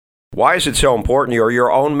Why is it so important you're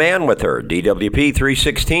your own man with her? DWP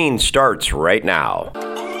 316 starts right now.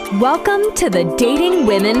 Welcome to the Dating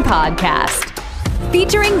Women Podcast,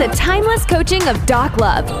 featuring the timeless coaching of Doc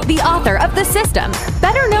Love, the author of The System,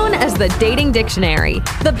 better known as the Dating Dictionary,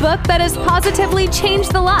 the book that has positively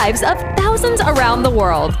changed the lives of thousands around the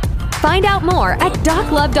world. Find out more at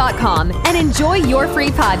doclove.com and enjoy your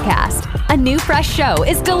free podcast. A new fresh show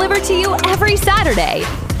is delivered to you every Saturday.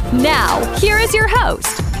 Now, here is your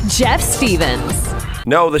host, Jeff Stevens.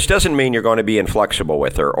 No, this doesn't mean you're going to be inflexible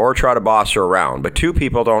with her or try to boss her around, but two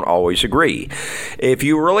people don't always agree. If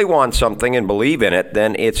you really want something and believe in it,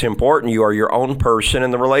 then it's important you are your own person in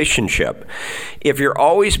the relationship. If you're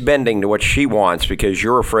always bending to what she wants because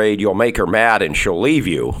you're afraid you'll make her mad and she'll leave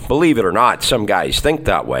you, believe it or not, some guys think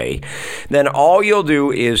that way, then all you'll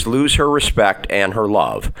do is lose her respect and her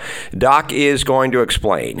love. Doc is going to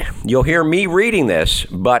explain. You'll hear me reading this,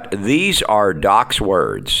 but these are Doc's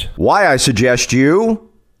words. Why I suggest you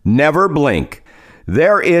never blink.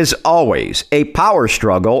 There is always a power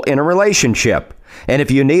struggle in a relationship. And if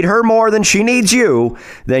you need her more than she needs you,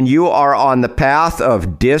 then you are on the path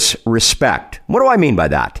of disrespect. What do I mean by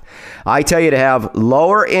that? I tell you to have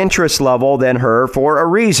lower interest level than her for a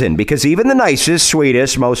reason, because even the nicest,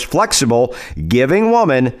 sweetest, most flexible, giving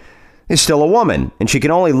woman is still a woman, and she can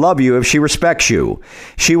only love you if she respects you.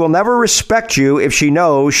 She will never respect you if she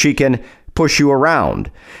knows she can push you around.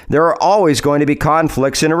 There are always going to be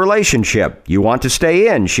conflicts in a relationship. You want to stay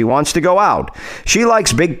in. She wants to go out. She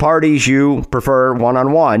likes big parties. You prefer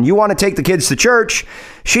one-on-one. You want to take the kids to church.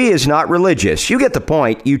 She is not religious. You get the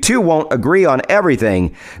point. You two won't agree on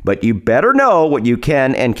everything, but you better know what you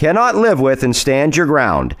can and cannot live with and stand your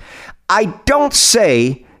ground. I don't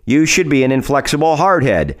say you should be an inflexible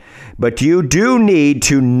hardhead, but you do need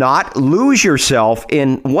to not lose yourself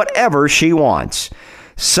in whatever she wants.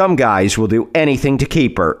 Some guys will do anything to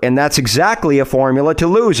keep her, and that's exactly a formula to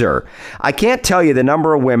lose her. I can't tell you the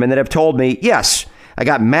number of women that have told me, yes, I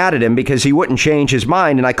got mad at him because he wouldn't change his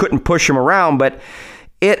mind and I couldn't push him around, but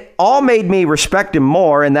it all made me respect him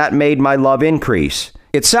more, and that made my love increase.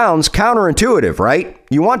 It sounds counterintuitive, right?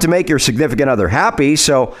 You want to make your significant other happy,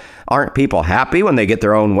 so aren't people happy when they get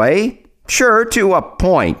their own way? Sure, to a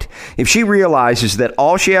point. If she realizes that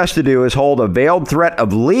all she has to do is hold a veiled threat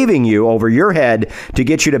of leaving you over your head to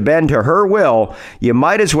get you to bend to her will, you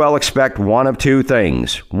might as well expect one of two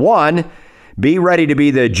things. One, be ready to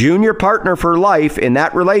be the junior partner for life in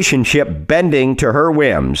that relationship, bending to her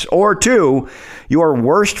whims. Or two, your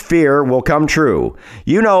worst fear will come true.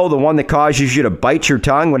 You know, the one that causes you to bite your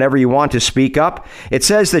tongue whenever you want to speak up. It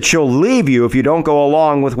says that she'll leave you if you don't go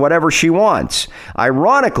along with whatever she wants.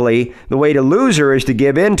 Ironically, the way to lose her is to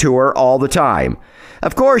give in to her all the time.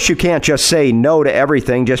 Of course, you can't just say no to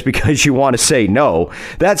everything just because you want to say no.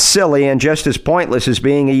 That's silly and just as pointless as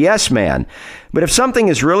being a yes man. But if something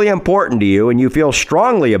is really important to you and you feel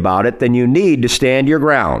strongly about it, then you need to stand your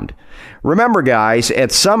ground. Remember, guys,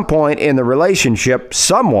 at some point in the relationship,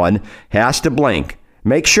 someone has to blink.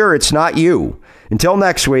 Make sure it's not you. Until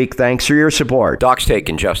next week, thanks for your support. Doc's take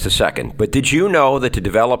in just a second. But did you know that to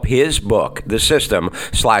develop his book, The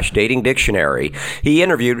System/Dating Dictionary, he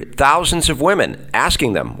interviewed thousands of women,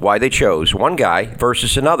 asking them why they chose one guy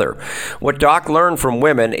versus another? What Doc learned from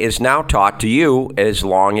women is now taught to you as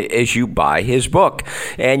long as you buy his book.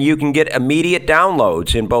 And you can get immediate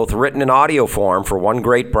downloads in both written and audio form for one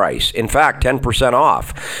great price. In fact, 10%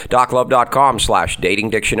 off. DocLove.com/Dating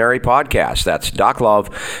Dictionary Podcast. That's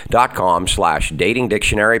DocLove.com/Dating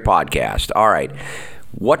Dictionary Podcast. All right.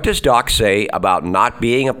 What does Doc say about not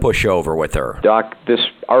being a pushover with her? Doc, this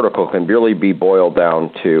article can really be boiled down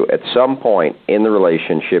to, at some point in the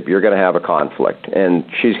relationship, you're going to have a conflict, and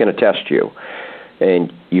she's going to test you.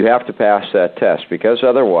 And you have to pass that test, because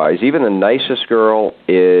otherwise, even the nicest girl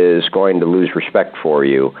is going to lose respect for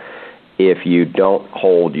you if you don't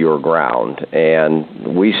hold your ground. And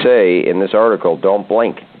we say in this article, don't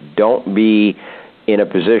blink. Don't be in a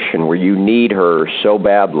position where you need her so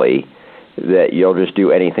badly that you'll just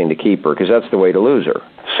do anything to keep her, because that's the way to lose her.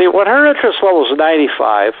 See, when her interest level is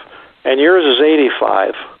 95 and yours is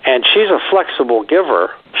 85, and she's a flexible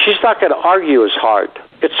giver, she's not going to argue as hard.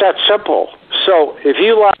 It's that simple. So if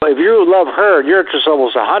you love her and your interest level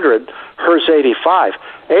is 100, hers 85.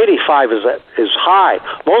 85 is high.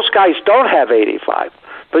 Most guys don't have 85.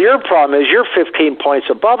 But your problem is you're 15 points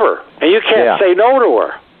above her, and you can't say no to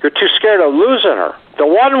her. You're too scared of losing her. The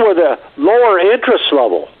one with a lower interest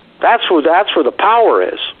level, that's where the power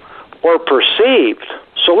is, or perceived.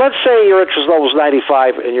 So let's say your interest level is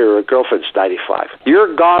 95 and your girlfriend's 95.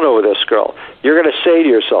 You're gone over this girl. You're going to say to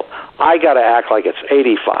yourself, I got to act like it's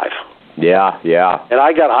 85. Yeah. And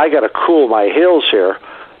I got to cool my heels here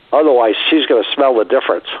Otherwise, she's going to smell the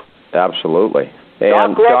difference. Absolutely.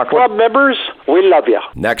 And Doc Club members, we love you.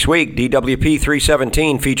 Next week, DWP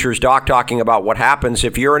 317 features Doc talking about what happens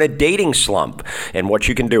if you're in a dating slump and what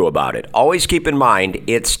you can do about it. Always keep in mind,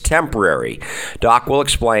 it's temporary. Doc will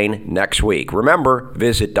explain next week. Remember,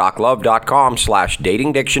 visit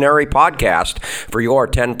doclove.com/dating dictionary podcast for your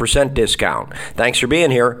 10% discount. Thanks for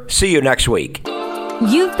being here. See you next week.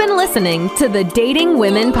 You've been listening to the Dating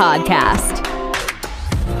Women Podcast.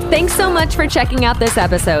 Thanks so much for checking out this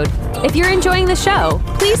episode. If you're enjoying the show,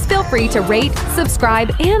 please feel free to rate,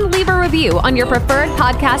 subscribe, and leave a review on your preferred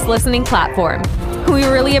podcast listening platform. We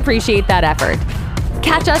really appreciate that effort.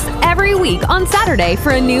 Catch us every week on Saturday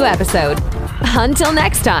for a new episode. Until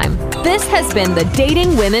next time, this has been the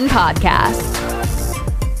Dating Women Podcast.